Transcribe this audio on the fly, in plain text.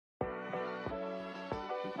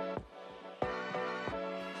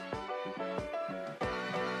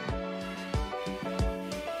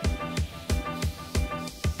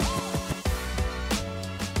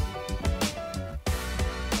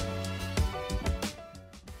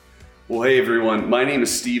Well, hey everyone, my name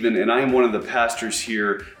is Steven and I am one of the pastors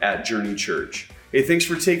here at Journey Church. Hey, thanks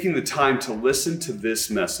for taking the time to listen to this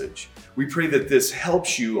message. We pray that this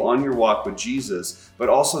helps you on your walk with Jesus, but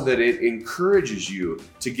also that it encourages you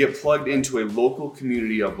to get plugged into a local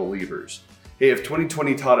community of believers. Hey, if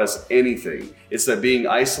 2020 taught us anything, it's that being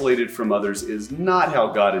isolated from others is not how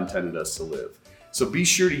God intended us to live. So be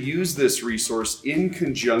sure to use this resource in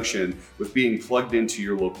conjunction with being plugged into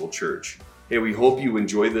your local church. Hey, we hope you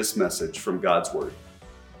enjoy this message from God's Word.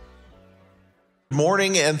 Good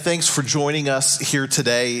morning, and thanks for joining us here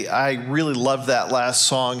today. I really loved that last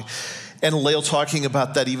song, and Lael talking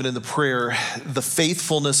about that even in the prayer, the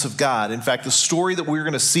faithfulness of God. In fact, the story that we're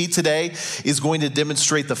going to see today is going to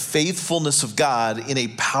demonstrate the faithfulness of God in a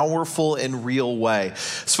powerful and real way.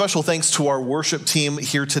 Special thanks to our worship team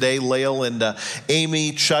here today, Lael and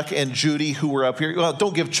Amy, Chuck, and Judy, who were up here. Well,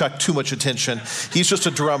 don't give Chuck too much attention. He's just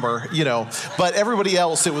a drummer, but everybody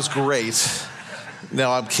else, it was great.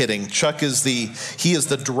 No, I'm kidding. Chuck is the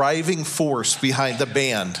driving force behind the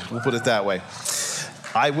band. We'll put it that way.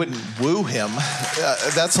 I wouldn't woo him.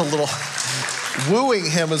 Wooing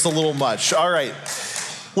him is a little much. All right.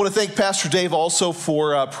 I want to thank Pastor Dave also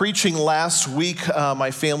for preaching last week.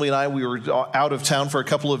 My family and I, we were out of town for a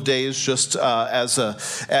couple of days just at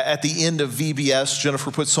the end of VBS. Jennifer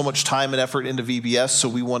put so much time and effort into VBS, so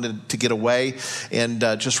we wanted to get away and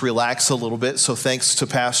just relax a little bit. So thanks to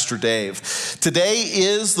Pastor Dave. Today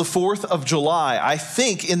is the 4th of July. I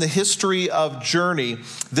think in the history of Journey,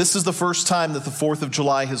 this is the first time that the 4th of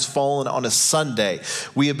July has fallen on a Sunday.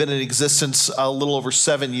 We have been in existence a little over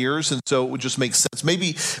 7 years, and so it would just make sense.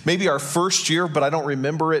 Maybe our first year, but I don't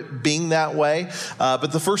remember it being that way.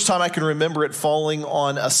 But the first time I can remember it falling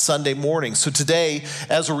on a Sunday morning. So today,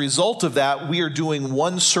 as a result of that, we are doing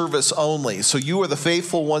one service only. So you are the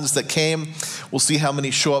faithful ones that came. We'll see how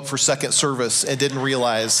many show up for second service and didn't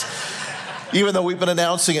realize, even though we've been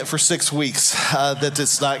announcing it for 6 weeks, that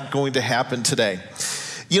it's not going to happen today.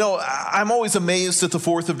 I'm always amazed at the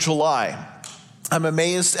 4th of July. I'm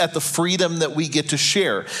amazed at the freedom that we get to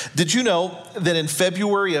share. Did you know that in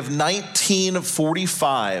February of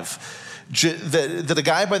 1945, that a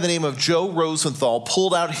guy by the name of Joe Rosenthal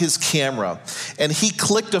pulled out his camera and he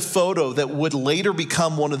clicked a photo that would later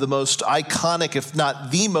become one of the most iconic, if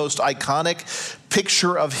not the most iconic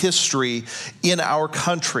picture of history in our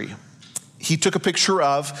country. He took a picture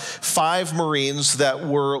of 5 Marines that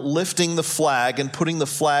were lifting the flag and putting the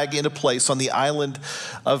flag into place on the island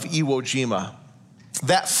of Iwo Jima.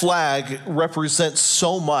 That flag represents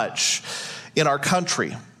so much in our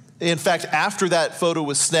country. In fact, after that photo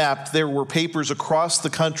was snapped, there were papers across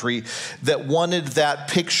the country that wanted that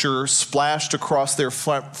picture splashed across their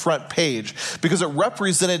front page because it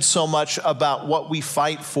represented so much about what we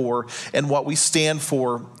fight for and what we stand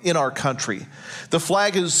for in our country. The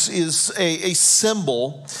flag is a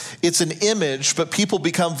symbol. It's an image, but people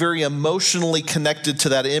become very emotionally connected to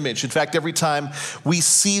that image. In fact, every time we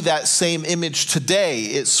see that same image today,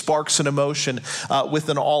 it sparks an emotion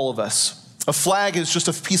within all of us. A flag is just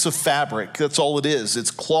a piece of fabric. That's all it is. It's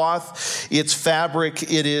cloth, it's fabric,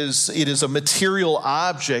 it is a material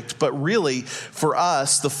object, but really, for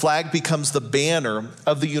us, the flag becomes the banner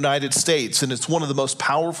of the United States, and it's one of the most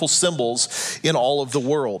powerful symbols in all of the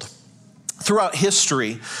world. Throughout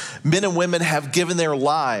history, men and women have given their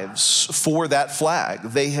lives for that flag.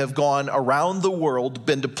 They have gone around the world,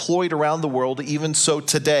 been deployed around the world, even so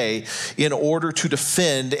today, in order to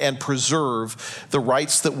defend and preserve the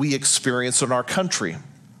rights that we experience in our country.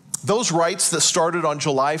 Those rights that started on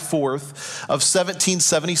July 4th of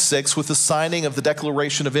 1776 with the signing of the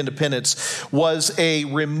Declaration of Independence was a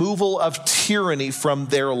removal of tyranny from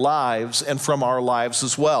their lives and from our lives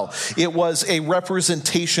as well. It was a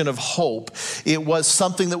representation of hope. It was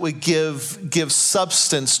something that would give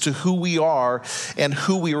substance to who we are and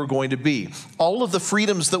who we are going to be. All of the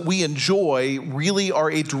freedoms that we enjoy really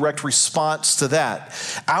are a direct response to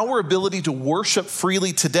that. Our ability to worship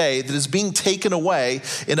freely today that is being taken away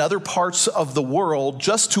in other parts of the world,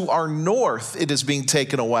 just to our north, it is being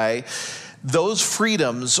taken away. Those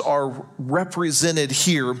freedoms are represented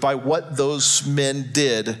here by what those men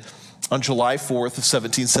did on July 4th of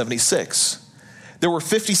 1776. There were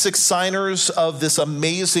 56 signers of this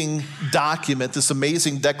amazing document, this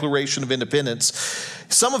amazing Declaration of Independence.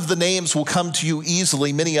 Some of the names will come to you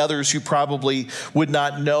easily. Many others you probably would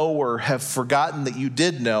not know or have forgotten that you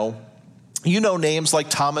did know. You know names like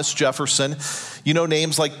Thomas Jefferson. You know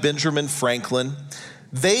names like Benjamin Franklin.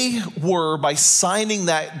 They were, by signing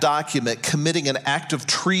that document, committing an act of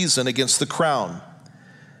treason against the crown.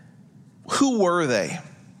 Who were they?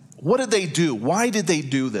 What did they do? Why did they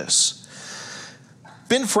do this?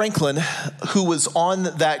 Ben Franklin, who was on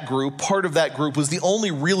that group, part of that group, was the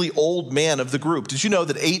only really old man of the group. Did you know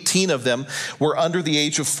that 18 of them were under the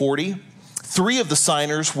age of 40? 3 of the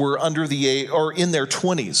signers were under the age, or in their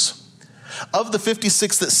 20s. Of the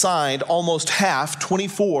 56 that signed, almost half,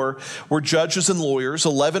 24, were judges and lawyers,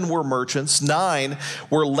 11 were merchants, 9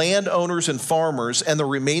 were landowners and farmers, and the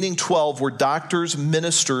remaining 12 were doctors,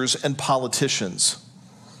 ministers, and politicians.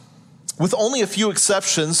 With only a few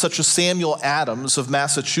exceptions, such as Samuel Adams of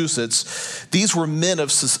Massachusetts, these were men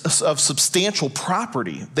of substantial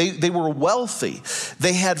property. They were wealthy.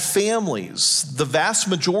 They had families. The vast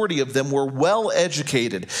majority of them were well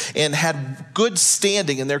educated and had good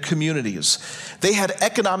standing in their communities. They had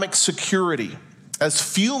economic security, as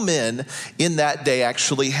few men in that day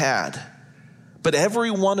actually had. But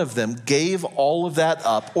every one of them gave all of that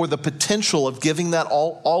up, or the potential of giving that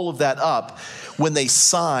all of that up, when they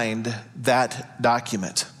signed that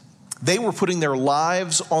document. They were putting their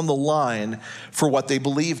lives on the line for what they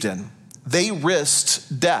believed in. They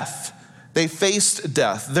risked death. They faced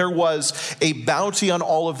death. There was a bounty on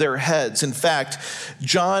all of their heads. In fact,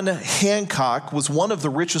 John Hancock was one of the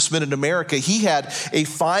richest men in America. He had a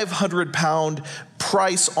 500-pound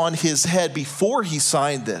price on his head before he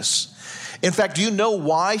signed this. In fact, do you know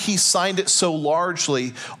why he signed it so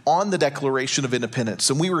largely on the Declaration of Independence?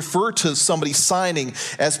 And we refer to somebody signing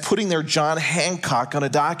as putting their John Hancock on a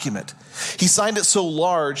document. He signed it so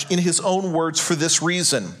large, in his own words, for this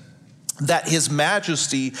reason: that His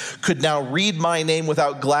Majesty could now read my name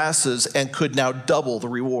without glasses and could now double the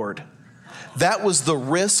reward. That was the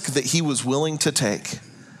risk that he was willing to take.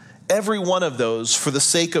 Every one of those for the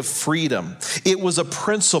sake of freedom. It was a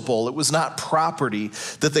principle. It was not property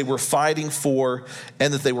that they were fighting for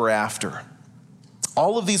and that they were after.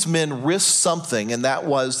 All of these men risked something, and that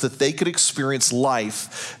was that they could experience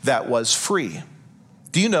life that was free.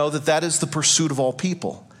 Do you know that that is the pursuit of all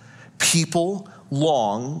people? People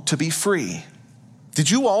long to be free. Did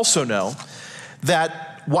you also know that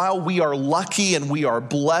while we are lucky and we are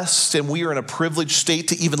blessed and we are in a privileged state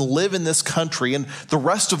to even live in this country, and the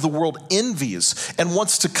rest of the world envies and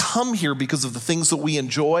wants to come here because of the things that we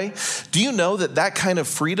enjoy, do you know that that kind of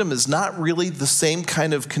freedom is not really the same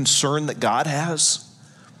kind of concern that God has?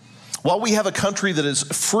 While we have a country that is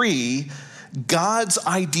free, God's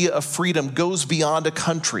idea of freedom goes beyond a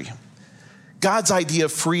country. God's idea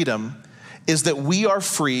of freedom is that we are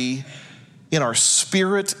free in our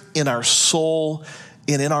spirit, in our soul,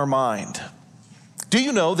 and in our mind. Do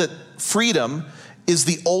you know that freedom is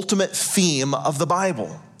the ultimate theme of the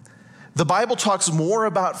Bible? The Bible talks more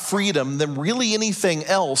about freedom than really anything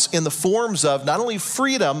else, in the forms of not only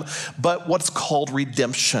freedom, but what's called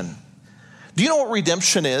redemption. Do you know what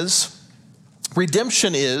redemption is?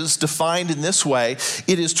 Redemption is defined in this way: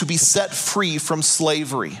 it is to be set free from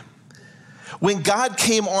slavery. When God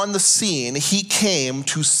came on the scene, He came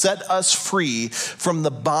to set us free from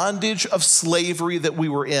the bondage of slavery that we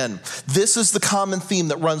were in. This is the common theme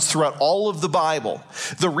that runs throughout all of the Bible.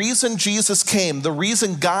 The reason Jesus came, the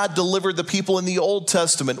reason God delivered the people in the Old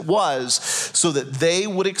Testament, was so that they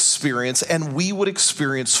would experience and we would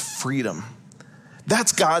experience freedom.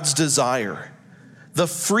 That's God's desire. The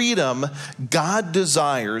freedom God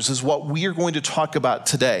desires is what we are going to talk about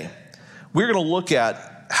today. We're going to look at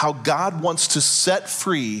how God wants to set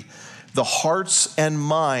free the hearts and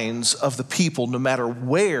minds of the people, no matter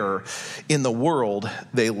where in the world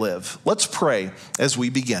they live. Let's pray as we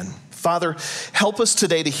begin. Father, help us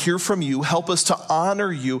today to hear from you. Help us to honor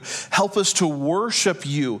you. Help us to worship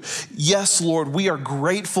you. Yes, Lord, we are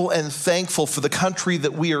grateful and thankful for the country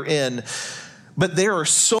that we are in. But there are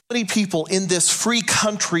so many people in this free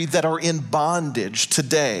country that are in bondage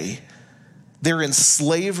today. They're in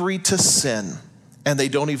slavery to sin, and they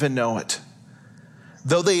don't even know it.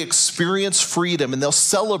 Though they experience freedom and they'll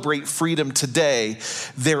celebrate freedom today,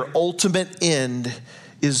 their ultimate end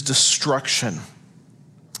is destruction.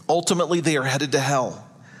 Ultimately, they are headed to hell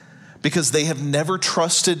because they have never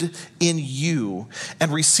trusted in you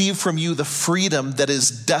and received from you the freedom that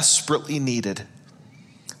is desperately needed.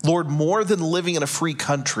 Lord, more than living in a free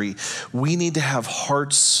country, we need to have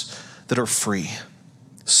hearts that are free,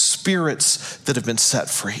 spirits that have been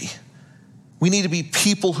set free. We need to be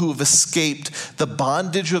people who have escaped the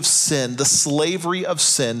bondage of sin, the slavery of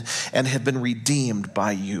sin, and have been redeemed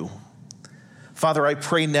by you. Father, I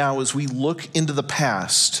pray now as we look into the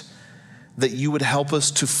past that you would help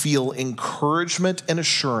us to feel encouragement and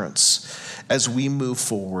assurance as we move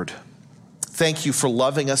forward. Thank you for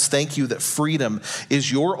loving us. Thank you that freedom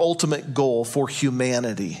is your ultimate goal for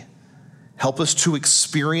humanity. Help us to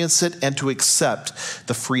experience it and to accept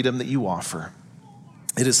the freedom that you offer.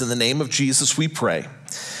 It is in the name of Jesus we pray.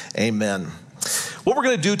 Amen. What we're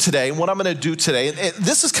going to do today, and what I'm going to do today, and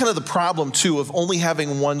this is kind of the problem too of only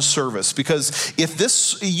having one service, because if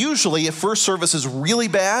first service is really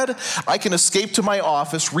bad, I can escape to my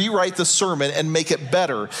office, rewrite the sermon, and make it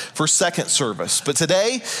better for second service. But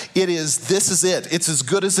today, this is it. It's as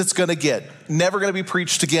good as it's going to get. Never going to be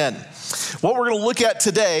preached again. What we're going to look at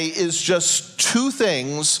today is just two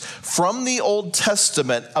things from the Old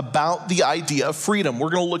Testament about the idea of freedom.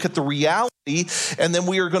 We're going to look at the reality, and then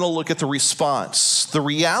we are going to look at the response. The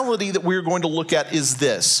reality that we're going to look at is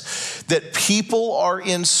this, that people are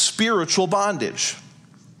in spiritual bondage.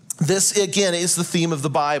 This, again, is the theme of the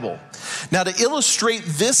Bible. Now, to illustrate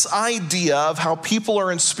this idea of how people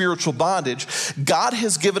are in spiritual bondage, God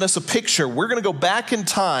has given us a picture. We're going to go back in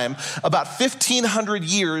time about 1,500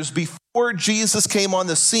 years before Jesus came on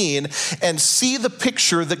the scene and see the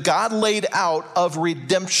picture that God laid out of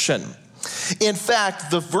redemption. In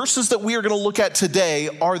fact, the verses that we are going to look at today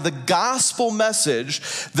are the gospel message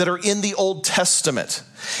that are in the Old Testament.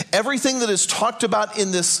 Everything that is talked about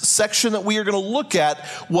in this section that we are going to look at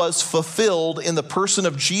was fulfilled in the person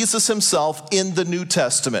of Jesus himself in the New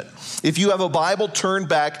Testament. If you have a Bible, turn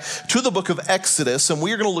back to the book of Exodus, and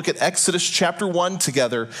we are going to look at Exodus chapter 1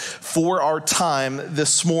 together for our time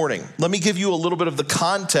this morning. Let me give you a little bit of the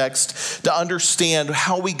context to understand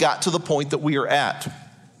how we got to the point that we are at.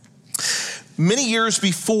 Many years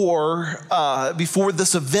before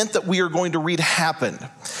this event that we are going to read happened,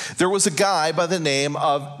 there was a guy by the name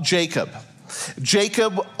of Jacob.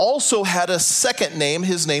 Jacob also had a second name.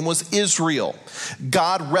 His name was Israel.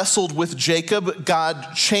 God wrestled with Jacob.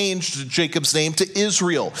 God changed Jacob's name to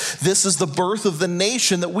Israel. This is the birth of the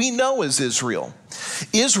nation that we know as Israel.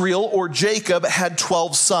 Israel, or Jacob, had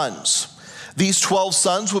 12 sons. These 12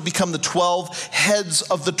 sons would become the 12 heads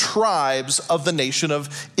of the tribes of the nation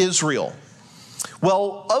of Israel.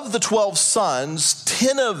 Well, of the 12 sons,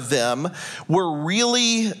 10 of them were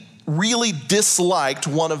really disliked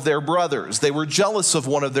one of their brothers. They were jealous of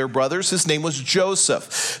one of their brothers. His name was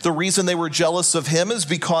Joseph. The reason they were jealous of him is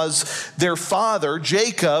because their father,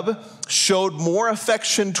 Jacob, showed more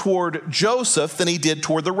affection toward Joseph than he did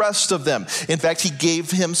toward the rest of them. In fact, he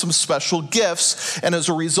gave him some special gifts, and as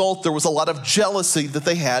a result, there was a lot of jealousy that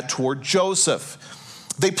they had toward Joseph.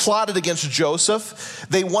 They plotted against Joseph.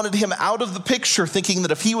 They wanted him out of the picture, thinking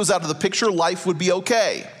that if he was out of the picture, life would be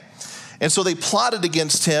okay. And so they plotted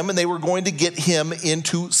against him, and they were going to get him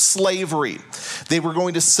into slavery. They were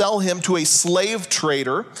going to sell him to a slave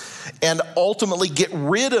trader and ultimately get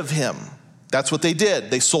rid of him. That's what they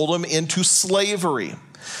did. They sold him into slavery.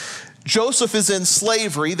 Joseph is in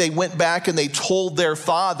slavery. They went back and they told their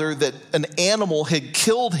father that an animal had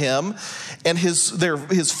killed him, and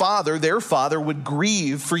their father would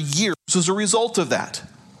grieve for years as a result of that.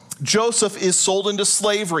 Joseph is sold into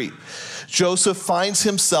slavery. Joseph finds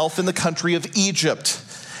himself in the country of Egypt.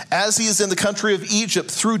 As he is in the country of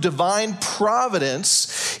Egypt, through divine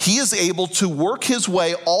providence, he is able to work his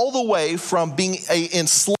way all the way from being in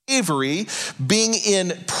slavery, being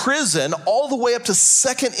in prison, all the way up to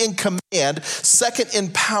second in command, second in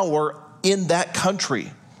power in that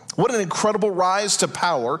country. What an incredible rise to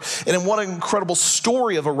power, and what an incredible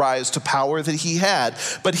story of a rise to power that he had.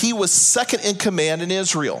 But he was second in command in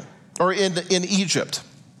Israel, or in Egypt.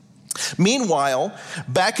 Meanwhile,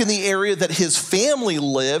 back in the area that his family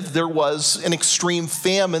lived, there was an extreme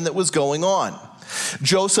famine that was going on.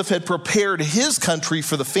 Joseph had prepared his country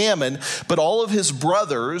for the famine, but all of his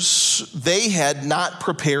brothers, they had not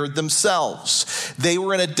prepared themselves. They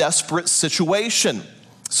were in a desperate situation.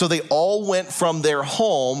 So they all went from their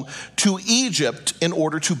home to Egypt in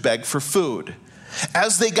order to beg for food.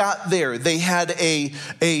 As they got there, they had a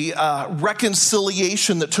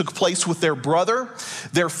reconciliation that took place with their brother.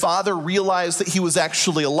 Their father realized that he was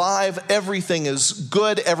actually alive. Everything is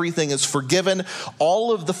good. Everything is forgiven.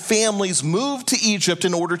 All of the families moved to Egypt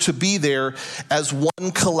in order to be there as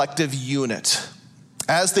one collective unit.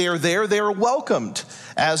 As they are there, they are welcomed.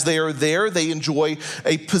 As they are there, they enjoy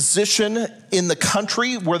a position in the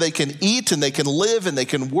country where they can eat and they can live and they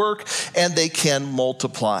can work and they can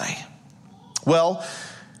multiply. Well,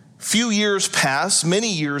 many years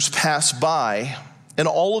pass by, and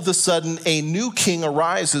all of a sudden a new king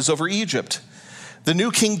arises over Egypt. The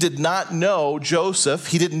new king did not know Joseph.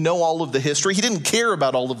 He didn't know all of the history. He didn't care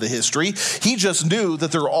about all of the history. He just knew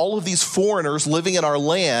that there are all of these foreigners living in our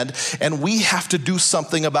land, and we have to do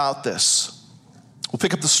something about this. We'll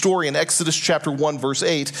pick up the story in Exodus chapter 1, verse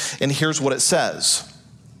 8, and here's what it says.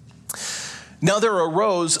 Now there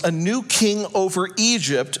arose a new king over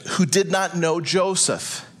Egypt who did not know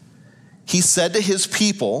Joseph. He said to his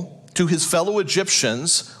people, to his fellow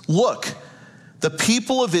Egyptians, "Look, the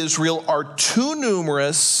people of Israel are too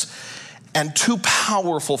numerous and too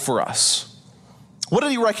powerful for us. What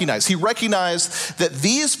did he recognize? He recognized that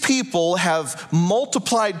these people have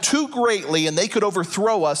multiplied too greatly and they could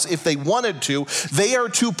overthrow us if they wanted to. They are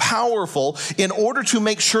too powerful. In order to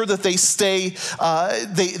make sure that they stay,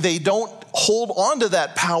 they don't hold on to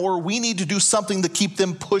that power, we need to do something to keep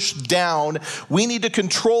them pushed down. We need to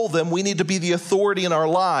control them. We need to be the authority in our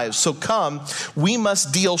lives. So come, we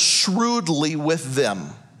must deal shrewdly with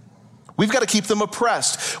them. We've got to keep them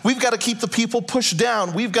oppressed. We've got to keep the people pushed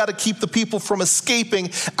down. We've got to keep the people from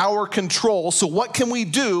escaping our control. So what can we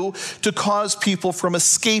do to cause people from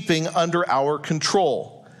escaping under our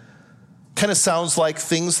control? Kind of sounds like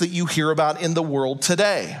things that you hear about in the world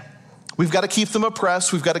today. We've got to keep them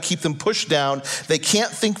oppressed. We've got to keep them pushed down. They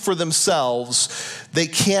can't think for themselves. They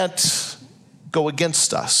can't go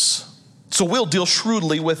against us. So we'll deal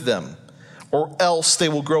shrewdly with them, or else they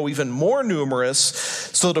will grow even more numerous,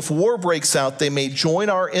 so that if war breaks out, they may join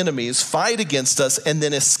our enemies, fight against us, and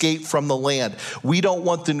then escape from the land. We don't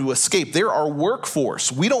want them to escape. They're our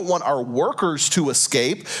workforce. We don't want our workers to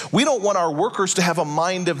escape. We don't want our workers to have a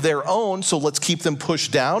mind of their own, so let's keep them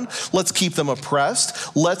pushed down. Let's keep them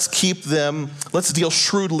oppressed. Let's deal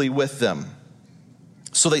shrewdly with them.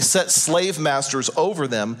 So they set slave masters over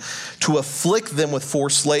them to afflict them with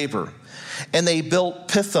forced labor. And they built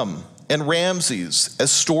Pithom and Ramses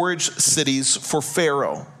as storage cities for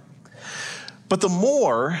Pharaoh. But the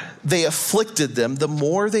more they afflicted them, the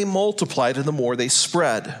more they multiplied and the more they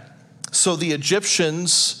spread. So the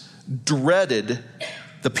Egyptians dreaded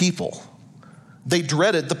the people. They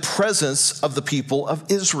dreaded the presence of the people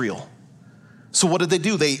of Israel. So what did they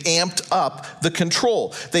do? They amped up the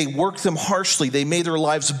control. They worked them harshly. They made their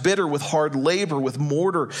lives bitter with hard labor, with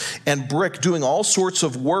mortar and brick, doing all sorts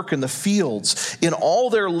of work in the fields. In all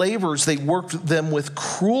their labors, they worked them with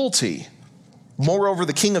cruelty. Moreover,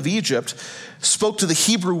 the king of Egypt spoke to the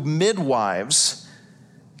Hebrew midwives,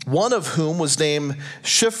 one of whom was named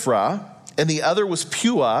Shiphrah, and the other was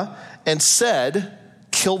Puah, and said,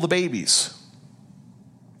 "Kill the babies.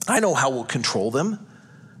 I know how we'll control them.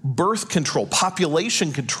 Birth control,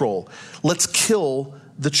 population control. Let's kill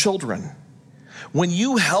the children. When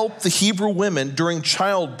you help the Hebrew women during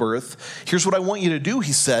childbirth, here's what I want you to do,"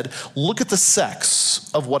 he said. "Look at the sex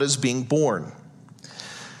of what is being born.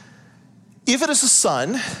 If it is a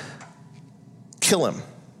son, kill him.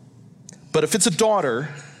 But if it's a daughter,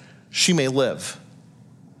 she may live."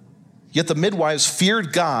 Yet the midwives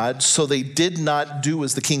feared God, so they did not do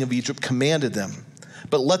as the king of Egypt commanded them,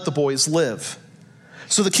 but let the boys live.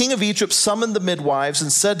 So the king of Egypt summoned the midwives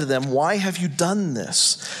and said to them, "Why have you done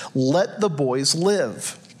this? Let the boys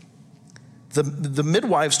live." The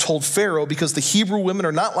midwives told Pharaoh, "Because the Hebrew women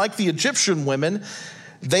are not like the Egyptian women.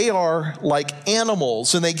 They are like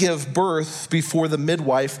animals, and they give birth before the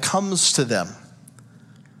midwife comes to them."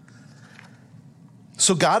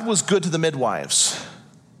 So God was good to the midwives,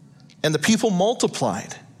 and the people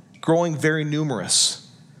multiplied, growing very numerous.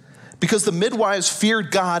 Because the midwives feared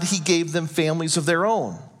God, he gave them families of their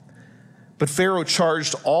own. But Pharaoh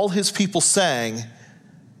charged all his people, saying,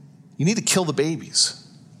 "You need to kill the babies.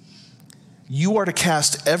 You are to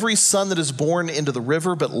cast every son that is born into the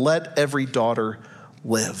river, but let every daughter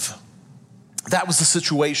live." That was the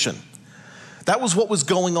situation. That was what was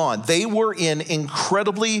going on. They were in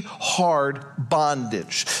incredibly hard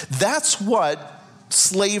bondage. That's what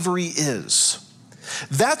slavery is.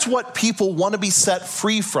 That's what people want to be set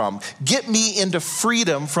free from. Get me into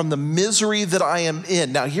freedom from the misery that I am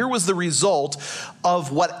in. Now, here was the result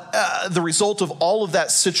of all of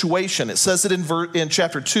that situation. It says it in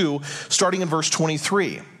chapter 2, starting in verse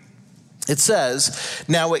 23. It says,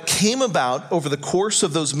 "Now it came about over the course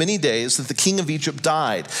of those many days that the king of Egypt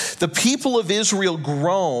died. The people of Israel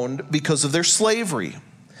groaned because of their slavery.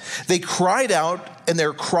 They cried out, and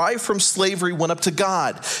their cry from slavery went up to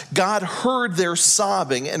God. God heard their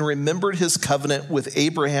sobbing and remembered his covenant with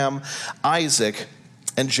Abraham, Isaac,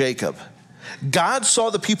 and Jacob. God saw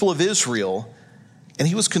the people of Israel, and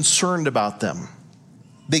he was concerned about them.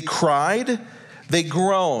 They cried, they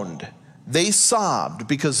groaned, they sobbed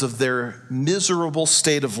because of their miserable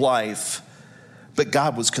state of life, but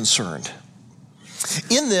God was concerned."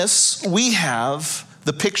 In this, we have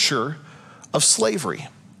the picture of slavery.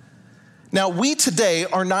 Now, we today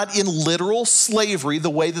are not in literal slavery the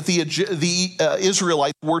way that the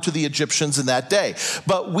Israelites were to the Egyptians in that day.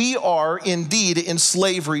 But we are indeed in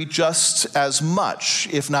slavery just as much,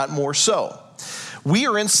 if not more so. We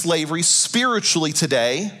are in slavery spiritually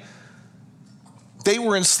today. They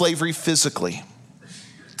were in slavery physically.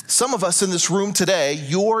 Some of us in this room today,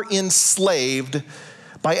 you're enslaved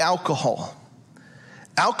by alcohol.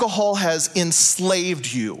 Alcohol has enslaved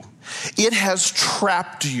you. It has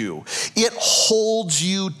trapped you. It holds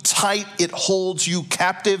you tight. It holds you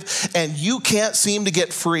captive, and you can't seem to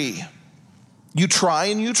get free. You try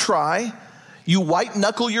and you try. You white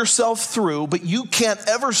knuckle yourself through, but you can't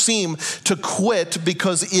ever seem to quit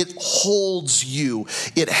because it holds you.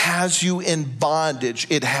 It has you in bondage.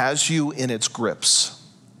 It has you in its grips.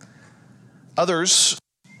 Others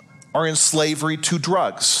are in slavery to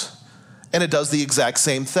drugs, and it does the exact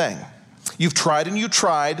same thing. You've tried and you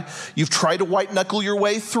tried. You've tried to white knuckle your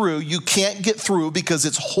way through. You can't get through because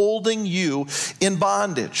it's holding you in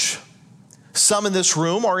bondage. Some in this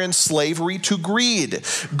room are in slavery to greed.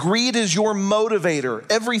 Greed is your motivator.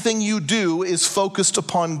 Everything you do is focused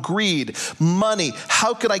upon greed. Money.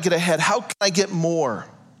 How can I get ahead? How can I get more?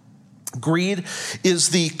 Greed is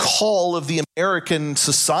the call of the American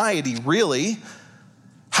society, really.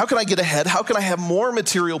 How can I get ahead? How can I have more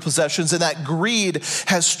material possessions? And that greed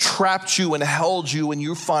has trapped you and held you, and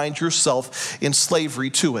you find yourself in slavery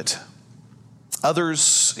to it.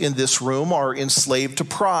 Others in this room are enslaved to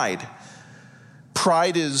pride.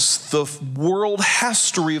 Pride is the world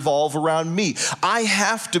has to revolve around me. I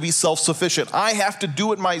have to be self-sufficient. I have to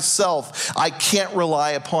do it myself. I can't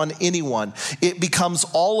rely upon anyone. It becomes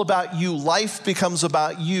all about you. Life becomes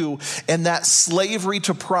about you. And that slavery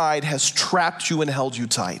to pride has trapped you and held you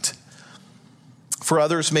tight. For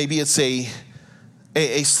others, maybe it's a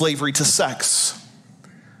slavery to sex.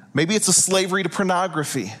 Maybe it's a slavery to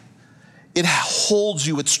pornography. It holds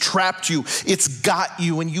you, it's trapped you, it's got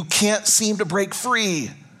you, and you can't seem to break free.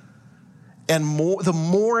 And the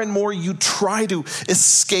more and more you try to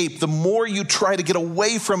escape, the more you try to get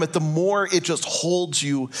away from it, the more it just holds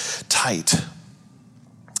you tight.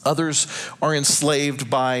 Others are enslaved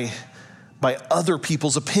by other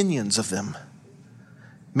people's opinions of them.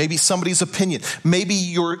 Maybe somebody's opinion. Maybe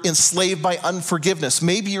you're enslaved by unforgiveness.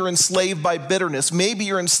 Maybe you're enslaved by bitterness. Maybe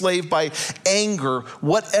you're enslaved by anger.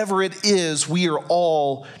 Whatever it is, we are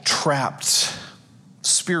all trapped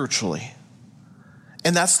spiritually.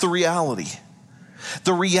 And that's the reality.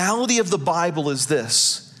 The reality of the Bible is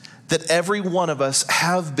this, that every one of us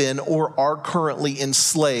have been or are currently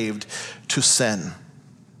enslaved to sin.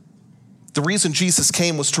 The reason Jesus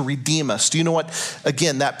came was to redeem us. Do you know what,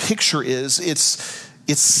 again, that picture is?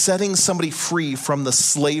 It's setting somebody free from the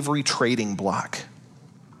slavery trading block.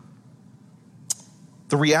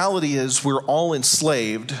 The reality is we're all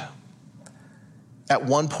enslaved at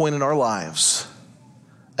one point in our lives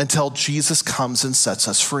until Jesus comes and sets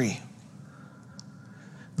us free.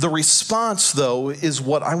 The response, though, is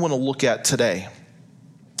what I want to look at today.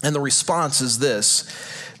 And the response is this,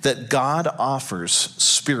 that God offers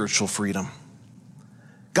spiritual freedom.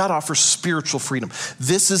 God offers spiritual freedom.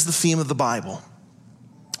 This is the theme of the Bible.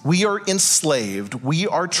 We are enslaved. We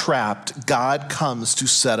are trapped. God comes to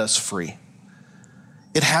set us free.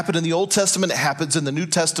 It happened in the Old Testament. It happens in the New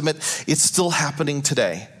Testament. It's still happening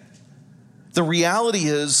today. The reality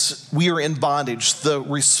is we are in bondage. The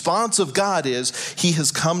response of God is he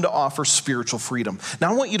has come to offer spiritual freedom.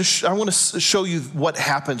 Now I want to show you what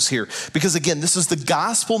happens here, because again, this is the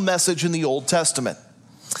gospel message in the Old Testament.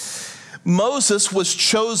 Moses was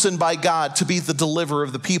chosen by God to be the deliverer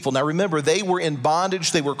of the people. Now remember, they were in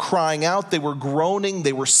bondage, they were crying out, they were groaning,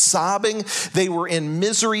 they were sobbing, they were in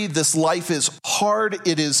misery. This life is hard,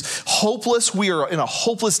 it is hopeless. We are in a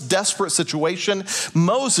hopeless, desperate situation.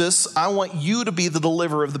 Moses, I want you to be the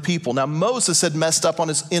deliverer of the people. Now Moses had messed up in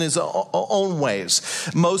his own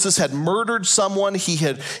ways. Moses had murdered someone, he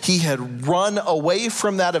had run away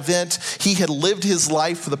from that event, he had lived his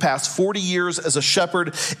life for the past 40 years as a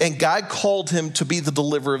shepherd, and God called him to be the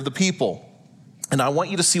deliverer of the people. And I want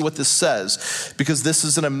you to see what this says, because this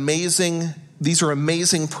is these are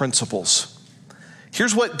amazing principles.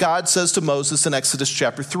 Here's what God says to Moses in Exodus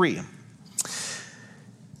chapter 3.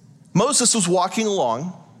 Moses was walking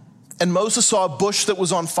along, and Moses saw a bush that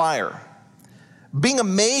was on fire. Being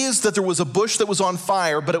amazed that there was a bush that was on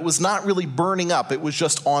fire, but it was not really burning up. It was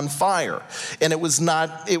just on fire. And it was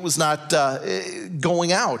not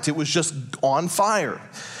going out. It was just on fire.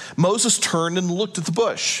 Moses turned and looked at the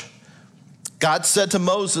bush. God said to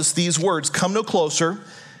Moses these words, "Come no closer.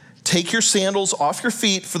 Take your sandals off your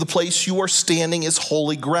feet, for the place you are standing is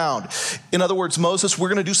holy ground." In other words, Moses, we're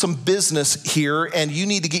going to do some business here, and you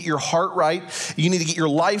need to get your heart right. You need to get your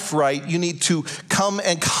life right. You need to come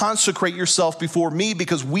and consecrate yourself before me,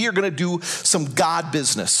 because we are going to do some God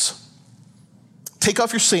business. Take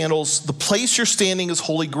off your sandals. The place you're standing is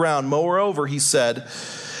holy ground. Moreover, he said,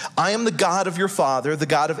 I am the God of your father, the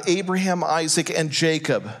God of Abraham, Isaac, and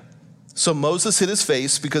Jacob. So Moses hid his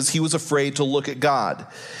face because he was afraid to look at God.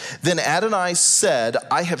 Then Adonai said,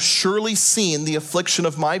 I have surely seen the affliction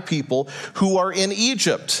of my people who are in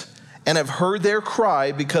Egypt, and have heard their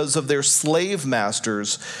cry because of their slave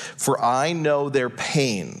masters, for I know their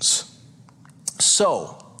pains.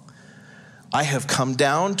 So I have come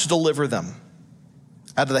down to deliver them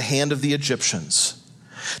out of the hand of the Egyptians,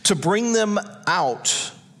 to bring them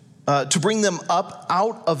out, to bring them up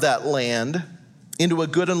out of that land into a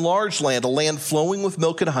good and large land, a land flowing with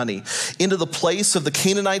milk and honey, into the place of the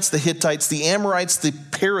Canaanites, the Hittites, the Amorites, the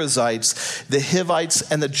Perizzites, the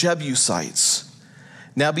Hivites, and the Jebusites.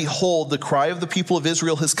 Now behold, the cry of the people of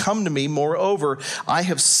Israel has come to me. Moreover, I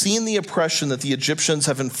have seen the oppression that the Egyptians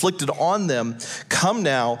have inflicted on them. Come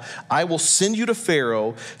now, I will send you to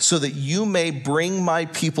Pharaoh so that you may bring my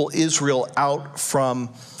people Israel out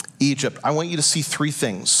from Egypt. I want you to see three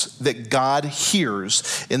things that God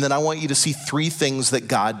hears, and then I want you to see three things that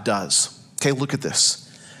God does. Okay, look at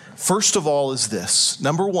this. First of all is this.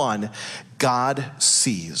 Number one, God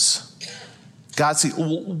sees. God sees.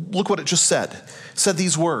 Look what it just said. It said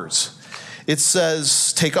these words. It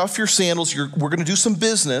says, take off your sandals. We're going to do some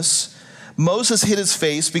business. Moses hid his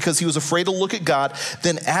face because he was afraid to look at God.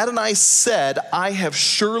 Then Adonai said, I have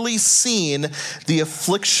surely seen the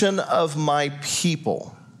affliction of my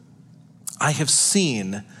people. I have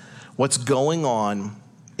seen what's going on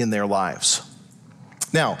in their lives.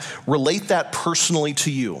 Now, relate that personally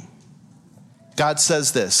to you. God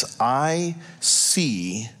says this, I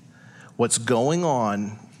see what's going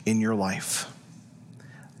on in your life.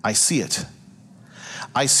 I see it.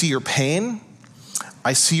 I see your pain.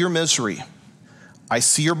 I see your misery. I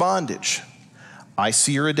see your bondage. I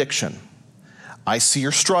see your addiction. I see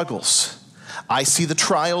your struggles. I see the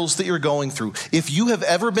trials that you're going through. If you have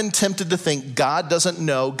ever been tempted to think God doesn't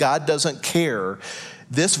know, God doesn't care,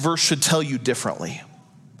 this verse should tell you differently.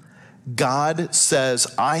 God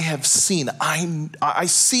says, I have seen, I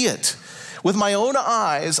see it. With my own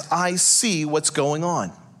eyes, I see what's going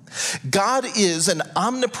on. God is an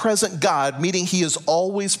omnipresent God, meaning he is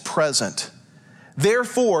always present.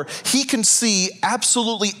 Therefore, he can see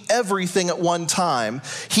absolutely everything at one time.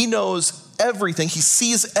 He knows everything. He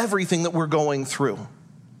sees everything that we're going through.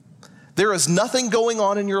 There is nothing going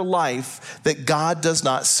on in your life that God does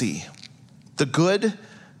not see. The good,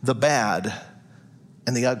 the bad,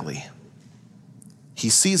 and the ugly. He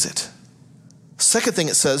sees it. Second thing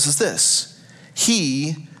it says is this.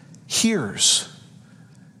 He hears.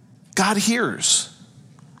 God hears.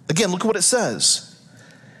 Again, look at what it says.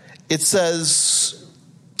 It says,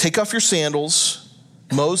 take off your sandals.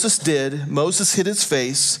 Moses did. Moses hid his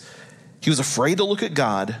face. He was afraid to look at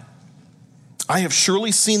God. I have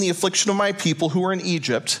surely seen the affliction of my people who are in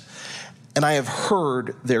Egypt, and I have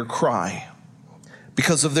heard their cry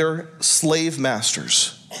because of their slave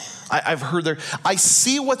masters. I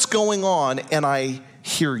see what's going on, and I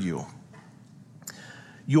hear you.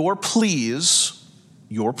 Your pleas,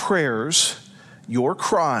 your prayers, your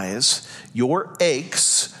cries, your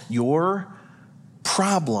aches, your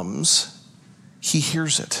problems, he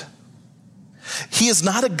hears it. He is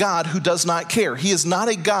not a God who does not care. He is not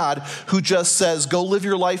a God who just says, go live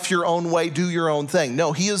your life your own way, do your own thing.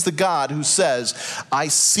 No, he is the God who says, I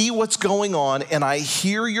see what's going on and I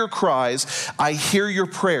hear your cries. I hear your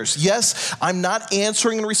prayers. Yes, I'm not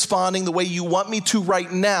answering and responding the way you want me to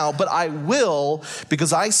right now, but I will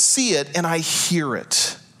because I see it and I hear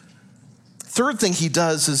it. Third thing he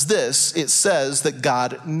does is this. It says that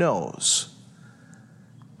God knows.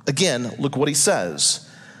 Again, look what he says.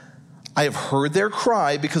 I have heard their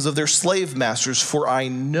cry because of their slave masters, for I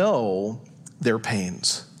know their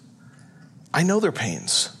pains. I know their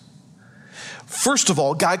pains. First of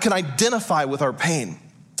all, God can identify with our pain.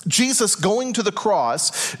 Jesus going to the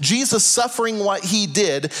cross, Jesus suffering what he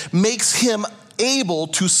did, makes him able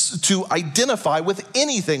to identify with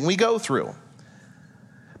anything we go through.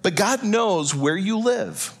 But God knows where you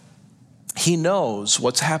live. He knows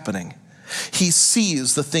what's happening. He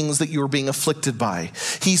sees the things that you're being afflicted by.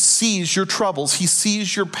 He sees your troubles. He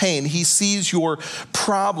sees your pain. He sees your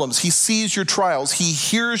problems. He sees your trials. He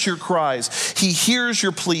hears your cries. He hears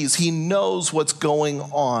your pleas. He knows what's going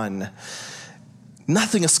on.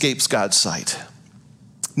 Nothing escapes God's sight.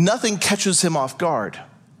 Nothing catches him off guard.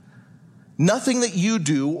 Nothing that you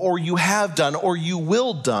do or you have done or you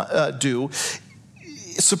will do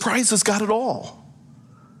surprises God at all.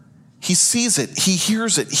 He sees it, he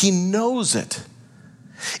hears it, he knows it.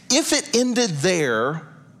 If it ended there,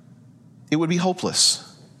 it would be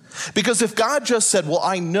hopeless. Because if God just said, well,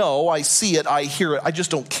 I know, I see it, I hear it, I just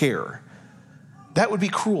don't care, that would be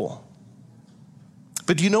cruel.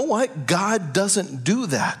 But do you know what? God doesn't do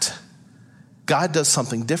that. God does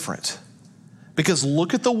something different. Because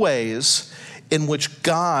look at the ways in which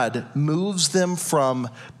God moves them from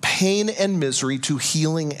pain and misery to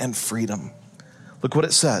healing and freedom. Look what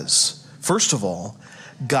it says. First of all,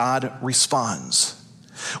 God responds.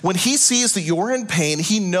 When he sees that you're in pain,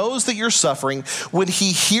 he knows that you're suffering. When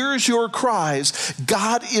he hears your cries,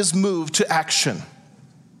 God is moved to action.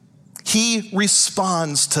 He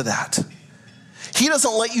responds to that. He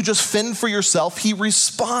doesn't let you just fend for yourself. He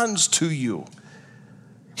responds to you.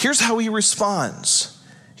 Here's how he responds.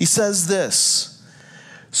 He says this,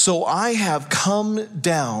 "So I have come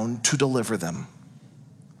down to deliver them."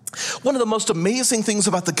 One of the most amazing things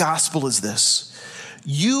about the gospel is this.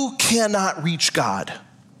 You cannot reach God.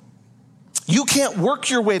 You can't work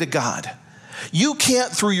your way to God. You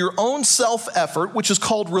can't, through your own self-effort, which is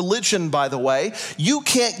called religion, by the way, you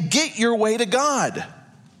can't get your way to God.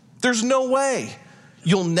 There's no way.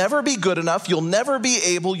 You'll never be good enough. You'll never be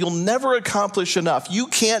able. You'll never accomplish enough. You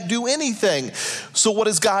can't do anything. So what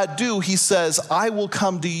does God do? He says, I will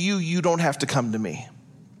come to you. You don't have to come to me.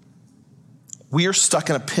 We are stuck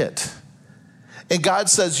in a pit. And God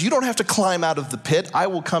says, you don't have to climb out of the pit. I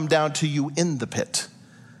will come down to you in the pit,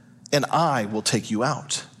 and I will take you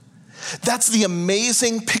out. That's the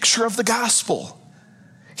amazing picture of the gospel.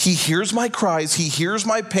 He hears my cries. He hears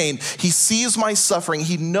my pain. He sees my suffering.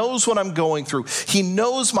 He knows what I'm going through. He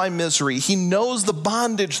knows my misery. He knows the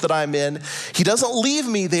bondage that I'm in. He doesn't leave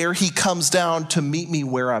me there. He comes down to meet me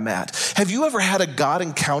where I'm at. Have you ever had a God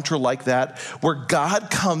encounter like that, where God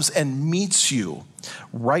comes and meets you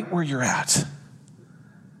right where you're at?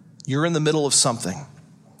 You're in the middle of something.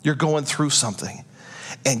 You're going through something,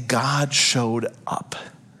 and God showed up.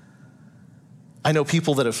 I know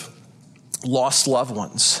people that have lost loved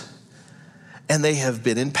ones, and they have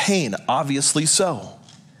been in pain, obviously so.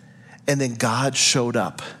 And then God showed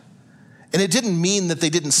up. And it didn't mean that they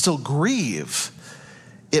didn't still grieve.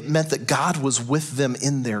 It meant that God was with them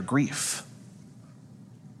in their grief.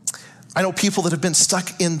 I know people that have been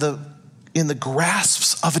stuck in the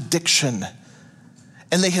grasps of addiction,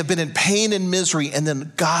 and they have been in pain and misery, and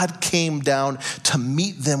then God came down to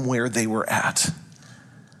meet them where they were at.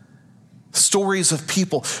 Stories of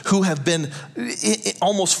people who have been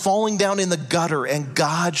almost falling down in the gutter, and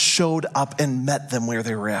God showed up and met them where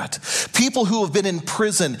they were at. People who have been in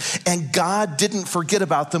prison, and God didn't forget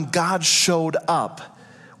about them. God showed up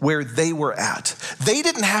where they were at. They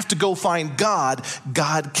didn't have to go find God.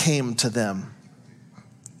 God came to them.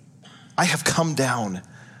 I have come down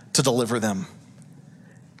to deliver them.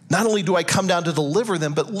 Not only do I come down to deliver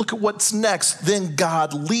them, but look at what's next. Then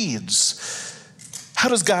God leads. How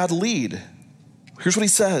does God lead? Here's what he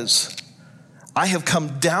says. I have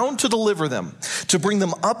come down to deliver them, to bring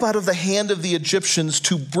them up out of the hand of the Egyptians,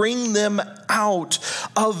 to bring them out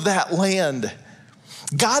of that land.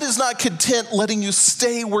 God is not content letting you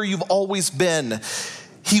stay where you've always been.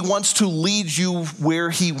 He wants to lead you where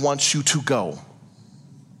he wants you to go.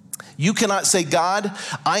 You cannot say, God,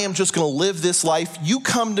 I am just going to live this life. You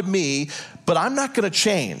come to me, but I'm not going to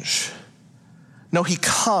change. No, he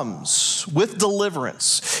comes with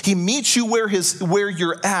deliverance. He meets you where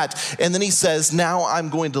you're at, and then he says, now I'm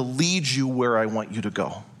going to lead you where I want you to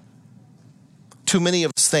go. Too many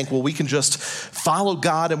of us think, well, we can just follow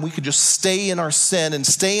God and we can just stay in our sin and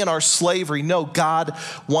stay in our slavery. No, God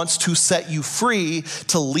wants to set you free,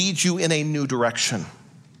 to lead you in a new direction.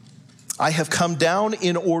 I have come down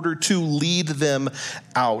in order to lead them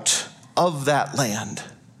out of that land.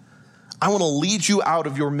 I want to lead you out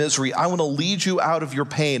of your misery. I want to lead you out of your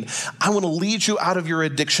pain. I want to lead you out of your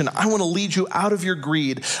addiction. I want to lead you out of your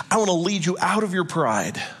greed. I want to lead you out of your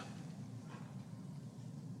pride.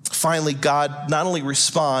 Finally, God not only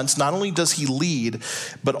responds, not only does he lead,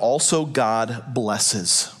 but also God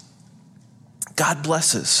blesses. God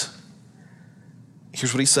blesses.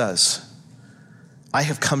 Here's what he says. I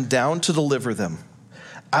have come down to deliver them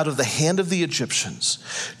out of the hand of the Egyptians,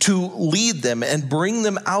 to lead them and bring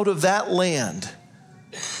them out of that land.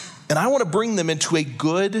 And I want to bring them into a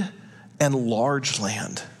good and large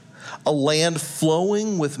land, a land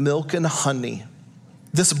flowing with milk and honey.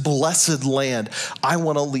 This blessed land, I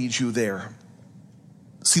want to lead you there.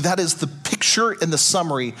 See, that is the picture and the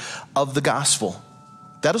summary of the gospel.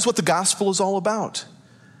 That is what the gospel is all about.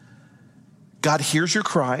 God hears your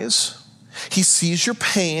cries. He sees your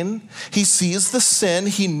pain. He sees the sin.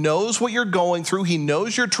 He knows what you're going through. He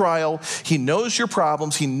knows your trial. He knows your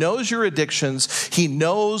problems. He knows your addictions. He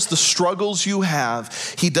knows the struggles you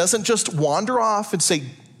have. He doesn't just wander off and say,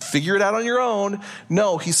 figure it out on your own.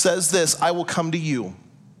 No, he says this, I will come to you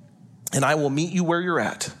and I will meet you where you're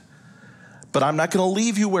at. But I'm not going to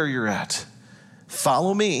leave you where you're at.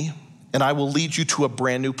 Follow me and I will lead you to a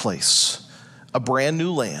brand new place, a brand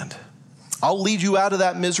new land. I'll lead you out of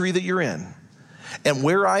that misery that you're in. And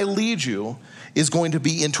where I lead you is going to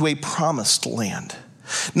be into a promised land,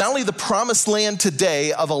 Not only the promised land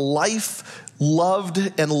today of a life loved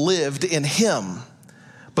and lived in him,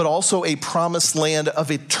 but also a promised land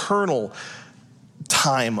of eternal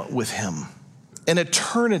time with him, an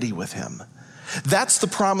eternity with him. That's the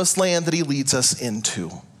promised land that he leads us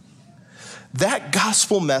into. That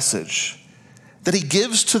gospel message that he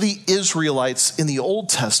gives to the Israelites in the Old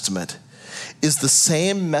Testament is the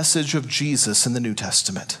same message of Jesus in the New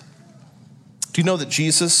Testament. Do you know that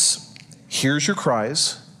Jesus hears your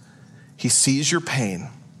cries? He sees your pain.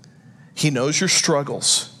 He knows your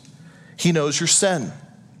struggles. He knows your sin.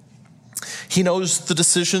 He knows the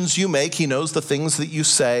decisions you make. He knows the things that you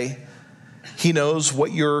say. He knows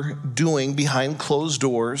what you're doing behind closed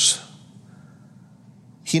doors.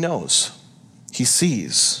 He knows. He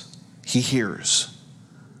sees. He hears.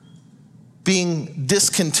 Being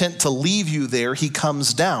discontent to leave you there, he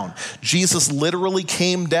comes down. Jesus literally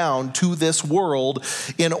came down to this world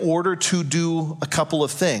in order to do a couple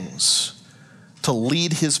of things: to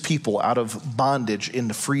lead his people out of bondage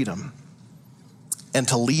into freedom, and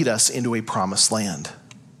to lead us into a promised land.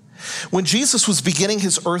 When Jesus was beginning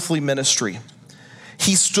his earthly ministry,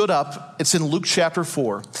 he stood up, it's in Luke chapter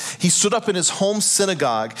 4, he stood up in his home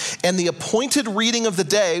synagogue, and the appointed reading of the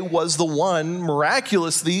day was the one,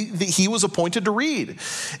 miraculously, that he was appointed to read.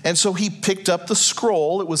 And so he picked up the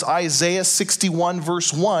scroll. It was Isaiah 61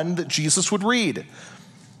 verse 1 that Jesus would read.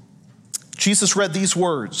 Jesus read these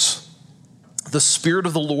words: "The Spirit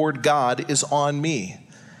of the Lord God is on me,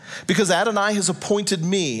 because Adonai has anointed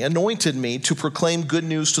me to proclaim good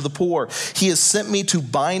news to the poor. He has sent me to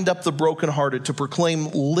bind up the brokenhearted, to proclaim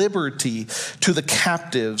liberty to the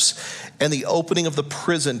captives, and the opening of the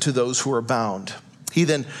prison to those who are bound." He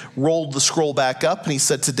then rolled the scroll back up and he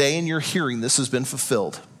said, "Today in your hearing, this has been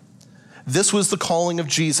fulfilled." This was the calling of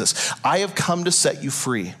Jesus. I have come to set you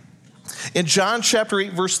free. In John chapter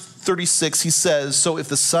 8, verse 36, he says, "So if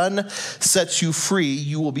the Son sets you free,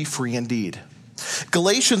 you will be free indeed."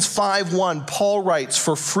 Galatians 5:1, Paul writes,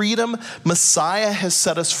 "For freedom, Messiah has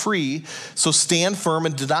set us free, so stand firm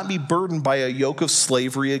and do not be burdened by a yoke of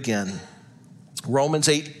slavery again." Romans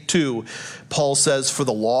 8:2, Paul says, "For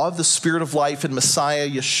the law of the Spirit of life in Messiah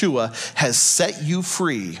Yeshua has set you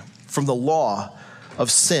free from the law of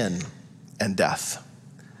sin and death."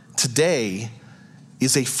 Today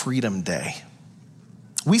is a freedom day.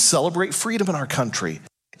 We celebrate freedom in our country.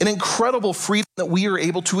 An incredible freedom that we are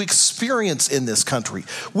able to experience in this country.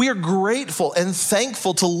 We are grateful and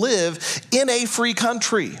thankful to live in a free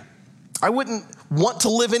country. I wouldn't want to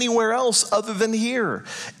live anywhere else other than here.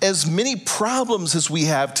 As many problems as we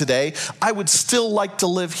have today, I would still like to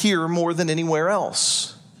live here more than anywhere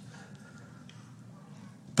else.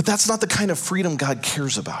 But that's not the kind of freedom God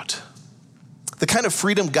cares about. The kind of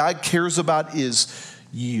freedom God cares about is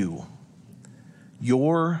you,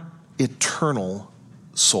 your eternal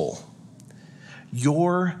soul,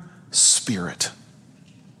 your spirit.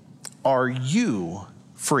 Are you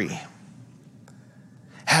free?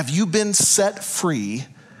 Have you been set free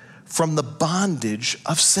from the bondage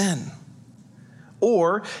of sin?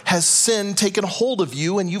 Or has sin taken hold of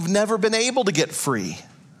you and you've never been able to get free?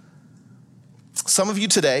 Some of you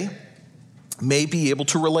today may be able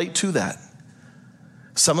to relate to that.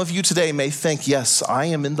 Some of you today may think, yes, I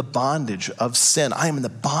am in the bondage of sin. I am in the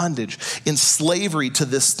bondage, in slavery to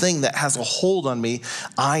this thing that has a hold on me.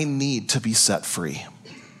 I need to be set free.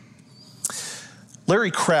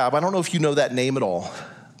 Larry Crabb, I don't know if you know that name at all,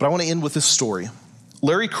 but I want to end with this story.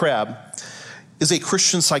 Larry Crabb is a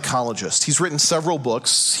Christian psychologist. He's written several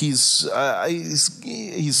books. He's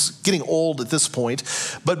getting old at this point,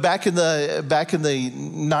 but back in the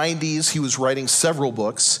 90s, he was writing several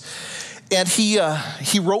books. And he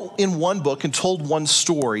wrote in one book and told one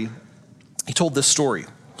story. He told this story.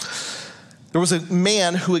 There was a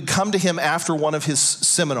man who had come to him after one of his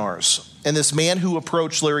seminars. And this man who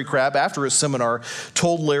approached Larry Crabb after his seminar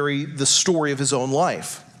told Larry the story of his own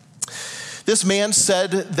life. This man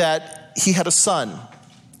said that he had a son.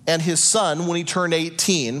 And his son, when he turned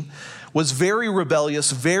 18, was very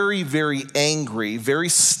rebellious, very, very angry, very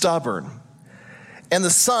stubborn. And the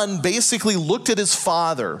son basically looked at his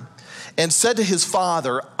father and said to his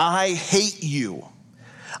father, "I hate you.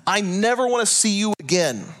 I never want to see you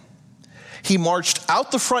again." He marched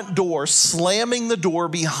out the front door, slamming the door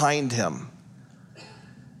behind him.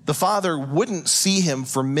 The father wouldn't see him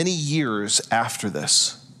for many years after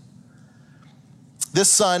this. This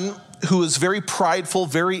son, who was very prideful,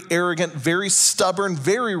 very arrogant, very stubborn,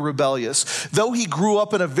 very rebellious, though he grew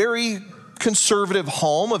up in a very conservative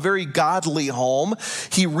home, a very godly home,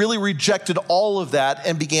 he really rejected all of that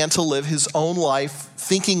and began to live his own life,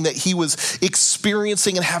 thinking that he was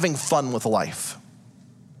experiencing and having fun with life.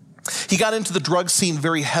 He got into the drug scene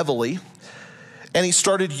very heavily, and he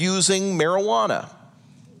started using marijuana.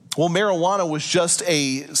 Well, marijuana was just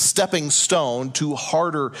a stepping stone to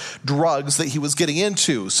harder drugs that he was getting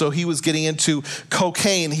into. So he was getting into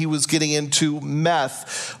cocaine, he was getting into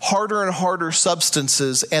meth, harder and harder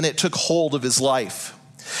substances, and it took hold of his life.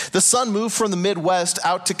 The son moved from the Midwest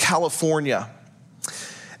out to California.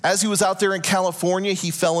 As he was out there in California,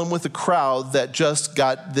 he fell in with a crowd that just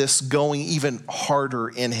got this going even harder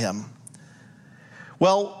in him.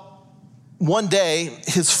 Well, one day,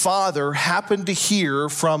 his father happened to hear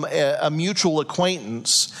from a mutual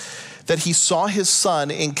acquaintance that he saw his son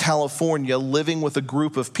in California living with a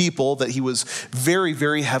group of people that he was very,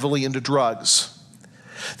 very heavily into drugs.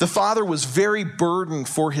 The father was very burdened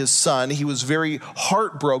for his son. He was very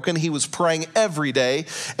heartbroken. He was praying every day,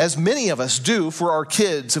 as many of us do for our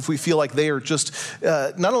kids if we feel like they are just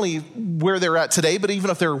not only where they're at today, but even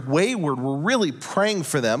if they're wayward, we're really praying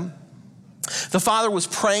for them. The father was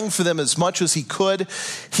praying for them as much as he could.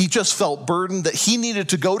 He just felt burdened that he needed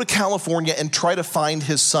to go to California and try to find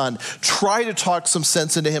his son, try to talk some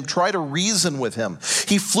sense into him, try to reason with him.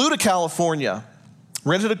 He flew to California,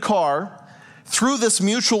 rented a car. Through this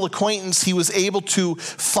mutual acquaintance, he was able to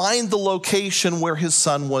find the location where his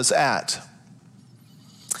son was at.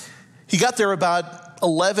 He got there about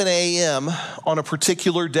 11 a.m. on a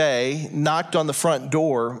particular day, knocked on the front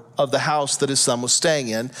door of the house that his son was staying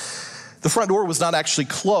in. The front door was not actually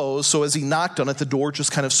closed, so as he knocked on it, the door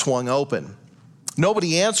just kind of swung open.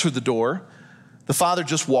 Nobody answered the door. The father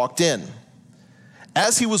just walked in.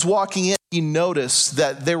 As he was walking in, he noticed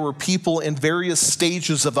that there were people in various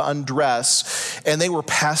stages of undress, and they were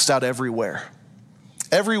passed out everywhere.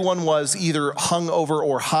 Everyone was either hungover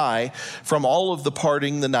or high from all of the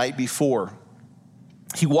partying the night before.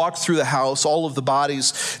 He walked through the house, all of the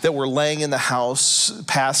bodies that were laying in the house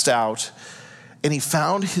passed out, and he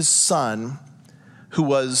found his son who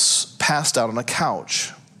was passed out on a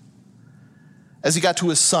couch. As he got to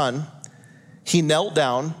his son, he knelt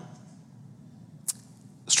down,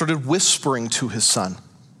 started whispering to his son,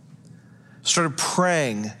 started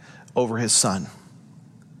praying over his son.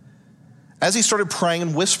 As he started praying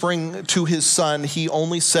and whispering to his son, he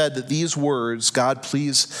only said that these words, God,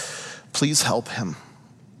 please help him.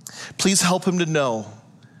 Please help him to know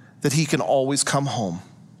that he can always come home,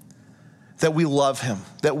 that we love him,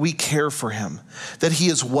 that we care for him, that he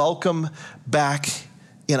is welcome back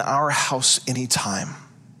in our house anytime.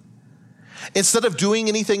 Instead of doing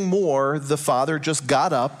anything more, the father just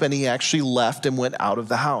got up and he actually left and went out of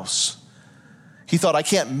the house. He thought, I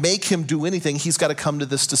can't make him do anything. He's got to come to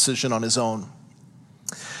this decision on his own.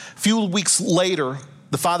 A few weeks later,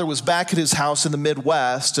 the father was back at his house in the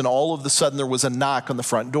Midwest, and all of a sudden there was a knock on the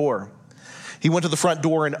front door. He went to the front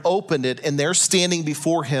door and opened it, and there standing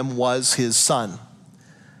before him was his son.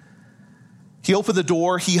 He opened the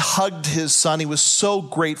door, he hugged his son. He was so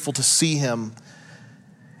grateful to see him.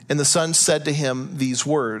 And the son said to him these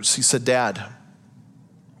words. He said, Dad,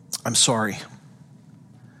 I'm sorry.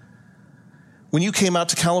 When you came out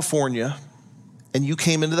to California and you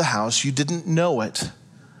came into the house, you didn't know it,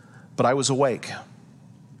 but I was awake.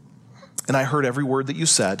 And I heard every word that you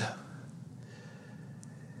said.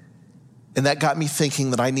 And that got me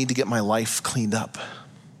thinking that I need to get my life cleaned up.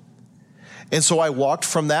 And so I walked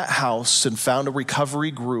from that house and found a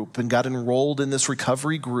recovery group and got enrolled in this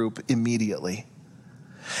recovery group immediately.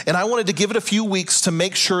 And I wanted to give it a few weeks to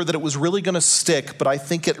make sure that it was really going to stick, but I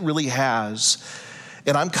think it really has.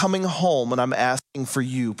 And I'm coming home and I'm asking for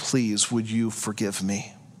you, please, would you forgive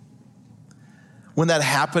me? When that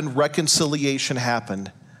happened, reconciliation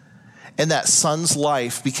happened. And that son's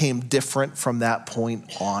life became different from that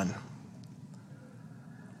point on.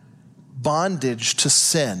 Bondage to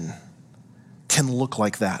sin can look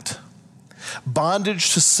like that.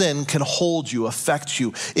 Bondage to sin can hold you, affect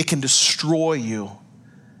you. It can destroy you.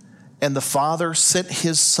 And the Father sent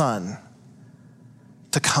his Son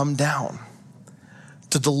to come down,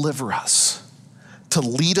 to deliver us, to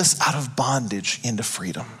lead us out of bondage into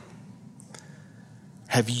freedom.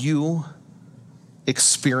 Have you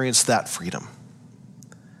experienced that freedom?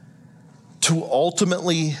 To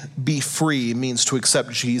ultimately be free means to accept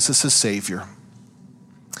Jesus as Savior,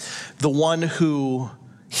 the one who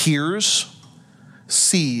hears,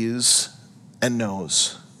 sees, and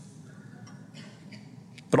knows,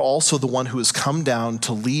 but also the one who has come down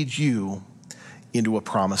to lead you into a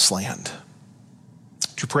promised land.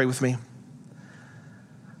 Would you pray with me?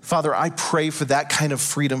 Father, I pray for that kind of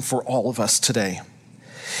freedom for all of us today.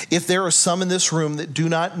 If there are some in this room that do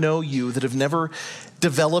not know you, that have never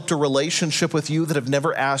developed a relationship with you, that have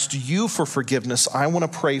never asked you for forgiveness, I want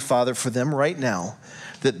to pray, Father, for them right now,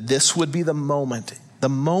 that this would be the moment the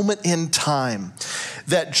moment in time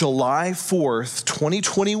that July 4th,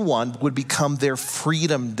 2021 would become their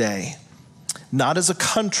Freedom Day, not as a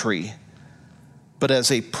country, but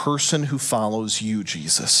as a person who follows you,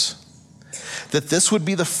 Jesus. That this would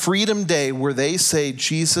be the Freedom Day where they say,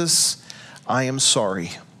 Jesus, I am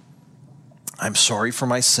sorry. I'm sorry for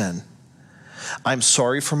my sin. I'm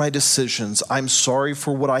sorry for my decisions. I'm sorry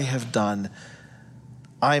for what I have done.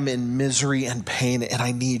 I'm in misery and pain, and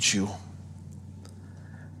I need you.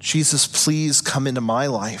 Jesus, please come into my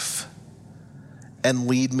life and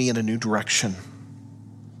lead me in a new direction.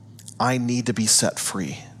 I need to be set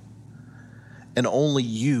free, and only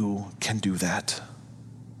you can do that.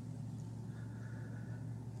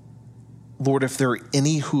 Lord, if there are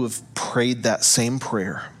any who have prayed that same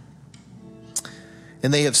prayer,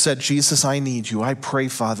 and they have said, Jesus, I need you, I pray,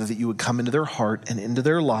 Father, that you would come into their heart and into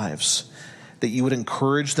their lives, that you would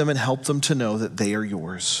encourage them and help them to know that they are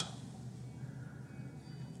yours.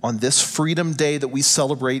 On this Freedom Day that we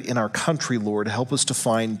celebrate in our country, Lord, help us to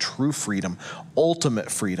find true freedom, ultimate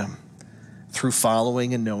freedom, through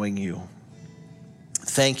following and knowing you.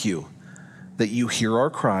 Thank you that you hear our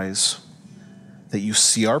cries, that you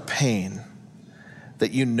see our pain,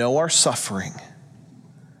 that you know our suffering,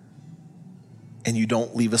 and you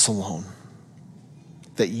don't leave us alone.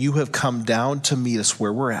 That you have come down to meet us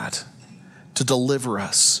where we're at, to deliver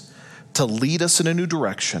us, to lead us in a new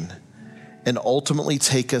direction, and ultimately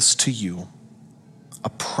take us to you, a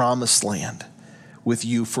promised land with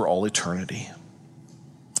you for all eternity.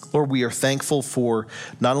 Lord, we are thankful for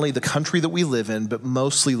not only the country that we live in, but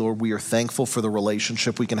mostly, Lord, we are thankful for the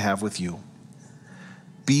relationship we can have with you.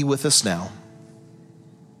 Be with us now.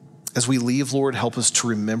 As we leave, Lord, help us to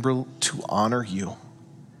remember to honor you.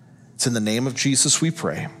 It's in the name of Jesus we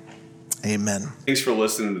pray. Amen. Thanks for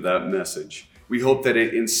listening to that message. We hope that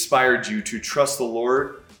it inspired you to trust the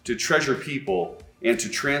Lord, to treasure people, and to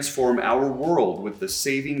transform our world with the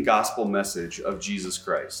saving gospel message of Jesus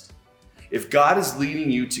Christ. If God is leading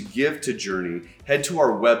you to give to Journey, head to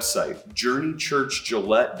our website,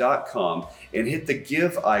 journeychurchgillette.com, and hit the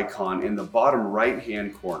give icon in the bottom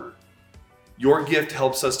right-hand corner. Your gift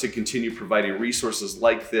helps us to continue providing resources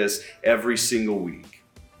like this every single week.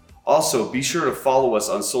 Also, be sure to follow us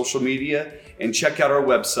on social media and check out our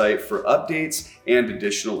website for updates and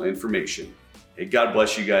additional information. Hey, God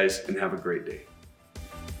bless you guys and have a great day.